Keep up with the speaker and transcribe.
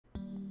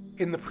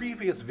In the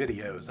previous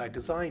videos, I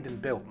designed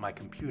and built my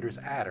computer's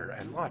adder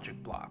and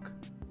logic block.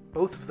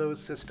 Both of those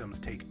systems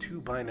take two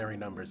binary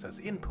numbers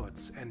as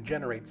inputs and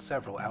generate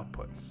several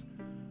outputs.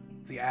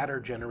 The adder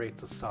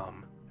generates a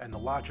sum, and the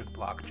logic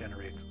block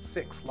generates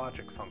 6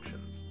 logic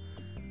functions.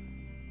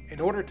 In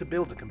order to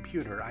build a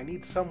computer, I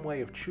need some way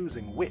of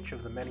choosing which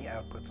of the many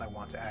outputs I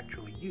want to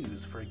actually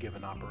use for a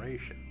given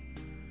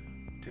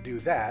operation. To do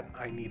that,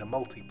 I need a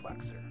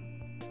multiplexer.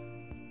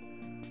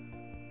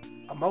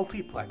 A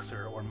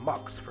multiplexer, or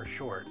MUX for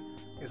short,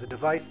 is a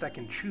device that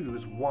can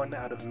choose one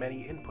out of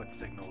many input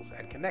signals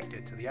and connect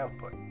it to the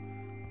output.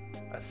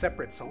 A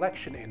separate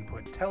selection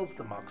input tells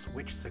the MUX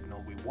which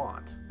signal we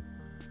want.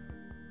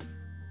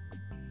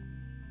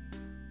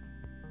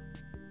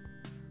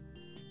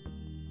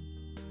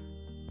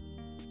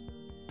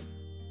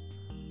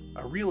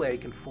 A relay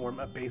can form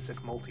a basic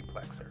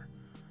multiplexer.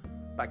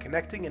 By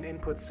connecting an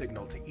input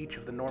signal to each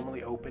of the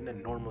normally open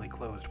and normally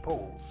closed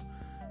poles,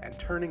 and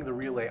turning the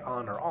relay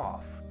on or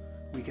off,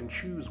 we can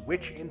choose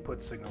which input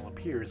signal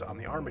appears on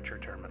the armature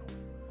terminal.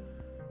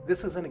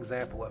 This is an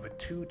example of a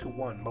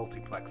 2-to-1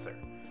 multiplexer,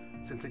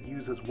 since it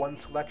uses one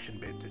selection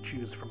bit to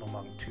choose from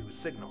among 2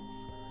 signals.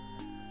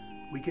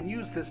 We can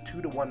use this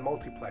 2-to-1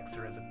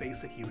 multiplexer as a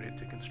basic unit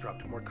to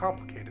construct more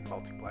complicated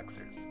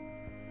multiplexers.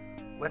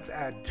 Let's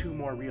add 2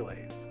 more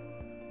relays.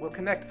 We'll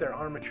connect their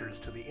armatures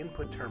to the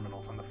input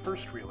terminals on the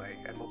first relay,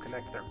 and we'll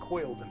connect their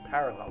coils in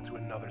parallel to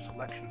another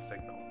selection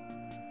signal.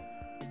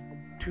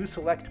 2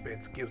 select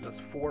bits gives us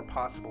 4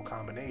 possible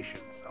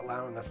combinations,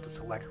 allowing us to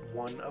select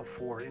one of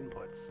 4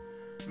 inputs,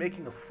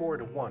 making a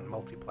 4-to-1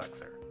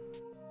 multiplexer.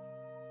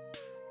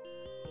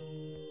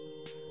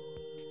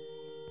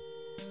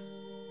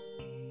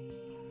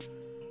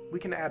 We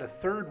can add a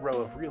third row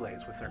of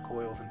relays with their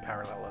coils in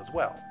parallel as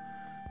well,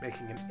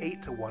 making an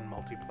 8-to-1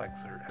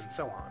 multiplexer, and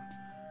so on.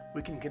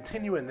 We can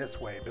continue in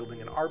this way,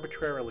 building an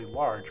arbitrarily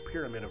large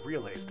pyramid of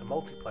relays to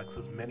multiplex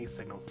as many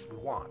signals as we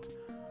want.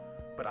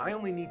 But I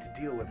only need to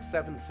deal with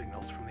 7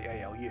 signals from the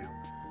ALU,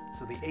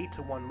 so the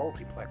 8-to-1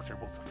 multiplexer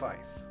will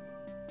suffice.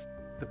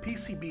 The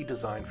PCB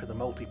design for the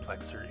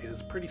multiplexer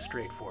is pretty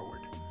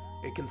straightforward.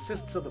 It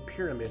consists of a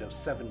pyramid of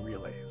 7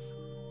 relays.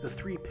 The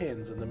 3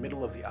 pins in the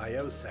middle of the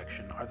I/O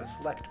section are the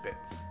select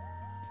bits.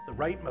 The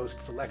rightmost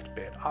select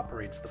bit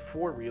operates the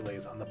 4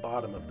 relays on the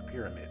bottom of the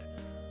pyramid.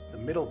 The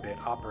middle bit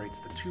operates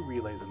the 2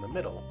 relays in the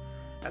middle,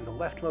 and the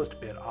leftmost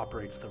bit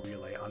operates the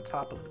relay on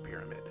top of the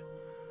pyramid.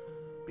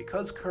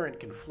 Because current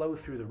can flow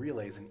through the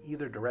relays in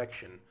either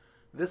direction,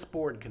 this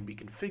board can be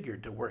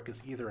configured to work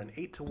as either an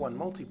 8-to-1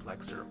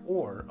 multiplexer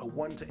or a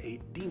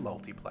 1-to-8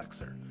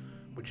 demultiplexer,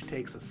 which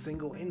takes a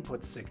single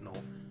input signal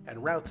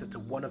and routes it to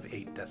one of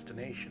 8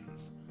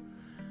 destinations.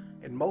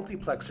 In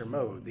multiplexer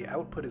mode, the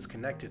output is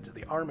connected to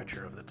the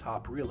armature of the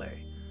top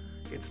relay.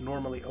 Its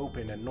normally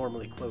open and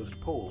normally closed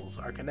poles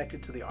are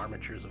connected to the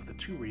armatures of the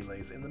 2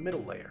 relays in the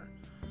middle layer.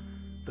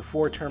 The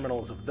 4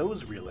 terminals of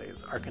those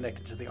relays are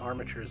connected to the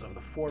armatures of the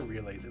 4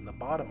 relays in the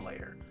bottom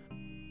layer,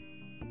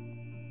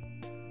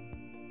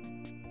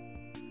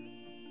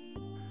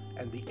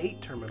 and the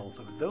 8 terminals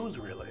of those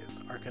relays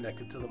are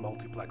connected to the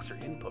multiplexer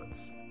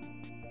inputs.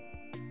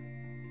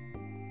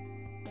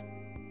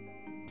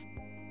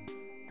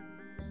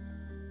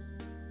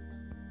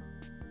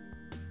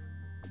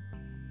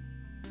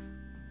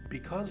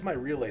 Because my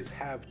relays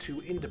have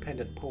 2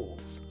 independent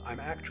poles,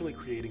 I'm actually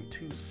creating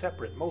 2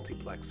 separate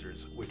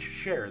multiplexers which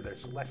share their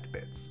select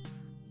bits.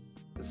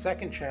 The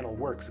second channel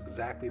works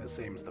exactly the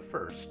same as the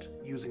first,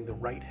 using the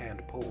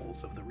right-hand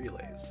poles of the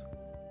relays.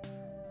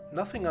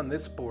 Nothing on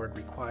this board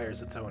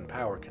requires its own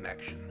power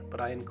connection,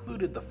 but I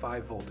included the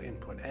 5-volt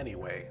input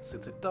anyway,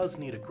 since it does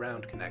need a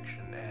ground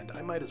connection, and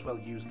I might as well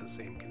use the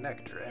same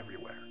connector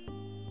everywhere.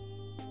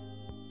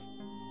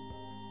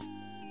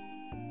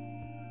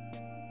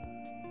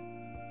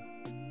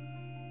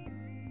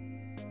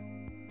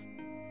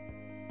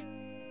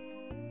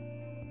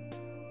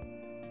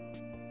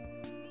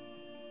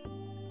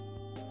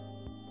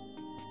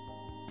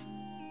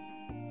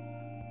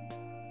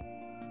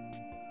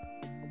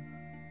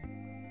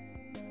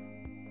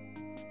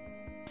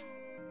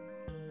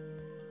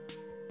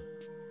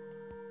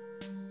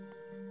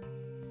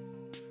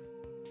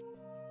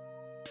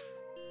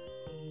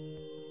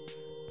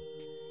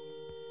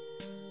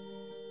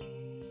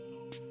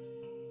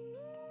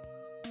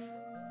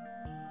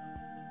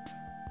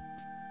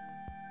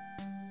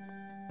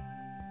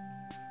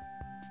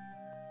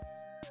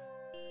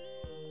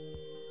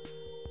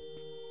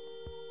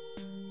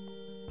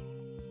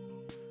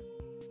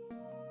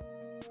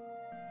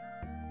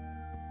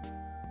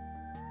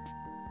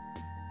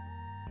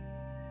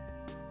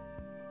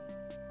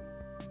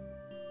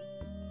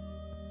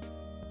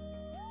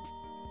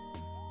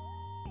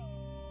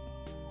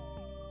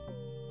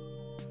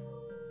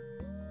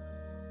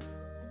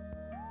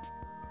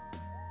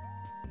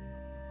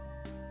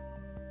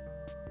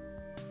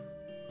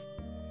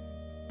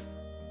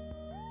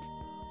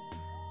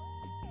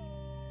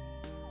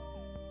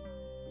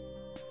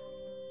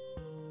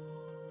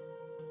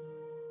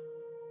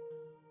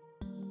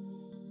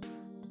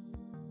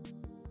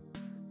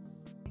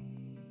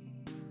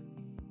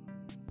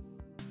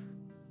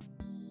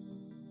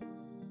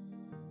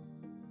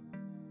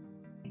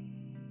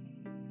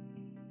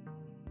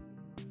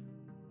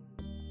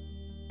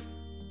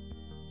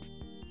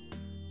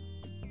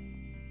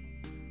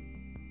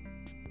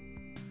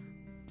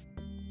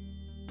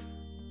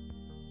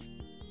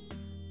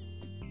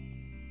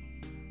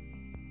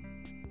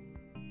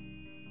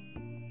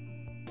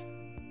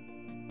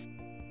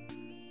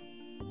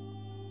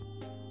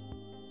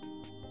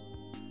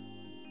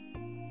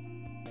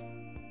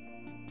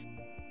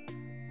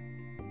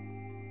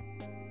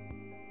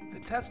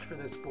 test for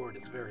this board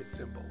is very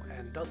simple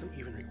and doesn't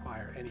even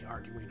require any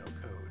Arduino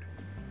code.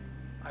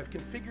 I've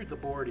configured the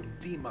board in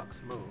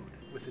demux mode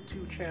with the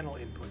 2 channel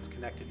inputs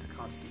connected to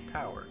constant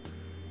power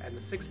and the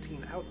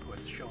 16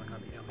 outputs showing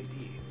on the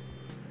LEDs.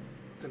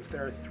 Since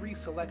there are 3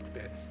 select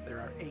bits,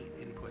 there are 8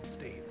 input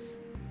states.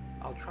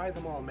 I'll try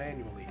them all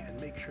manually and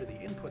make sure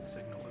the input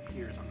signal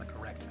appears on the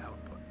correct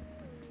output.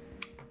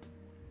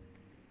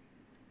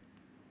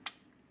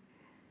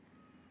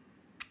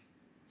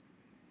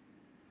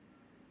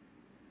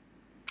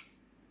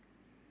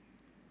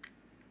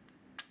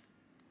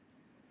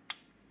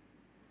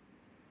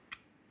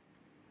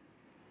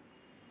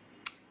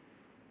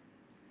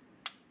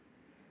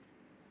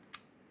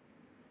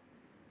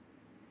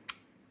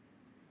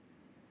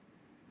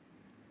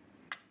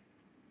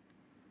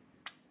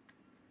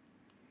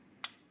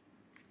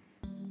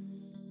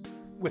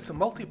 With the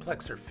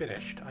multiplexer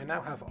finished, I now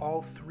have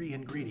all 3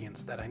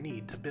 ingredients that I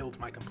need to build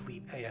my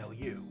complete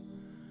ALU.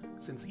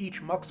 Since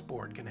each MUX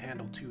board can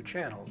handle 2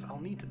 channels, I'll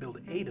need to build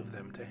 8 of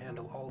them to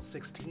handle all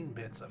 16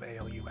 bits of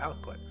ALU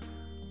output,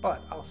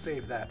 but I'll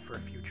save that for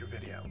a future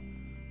video.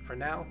 For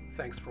now,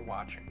 thanks for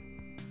watching.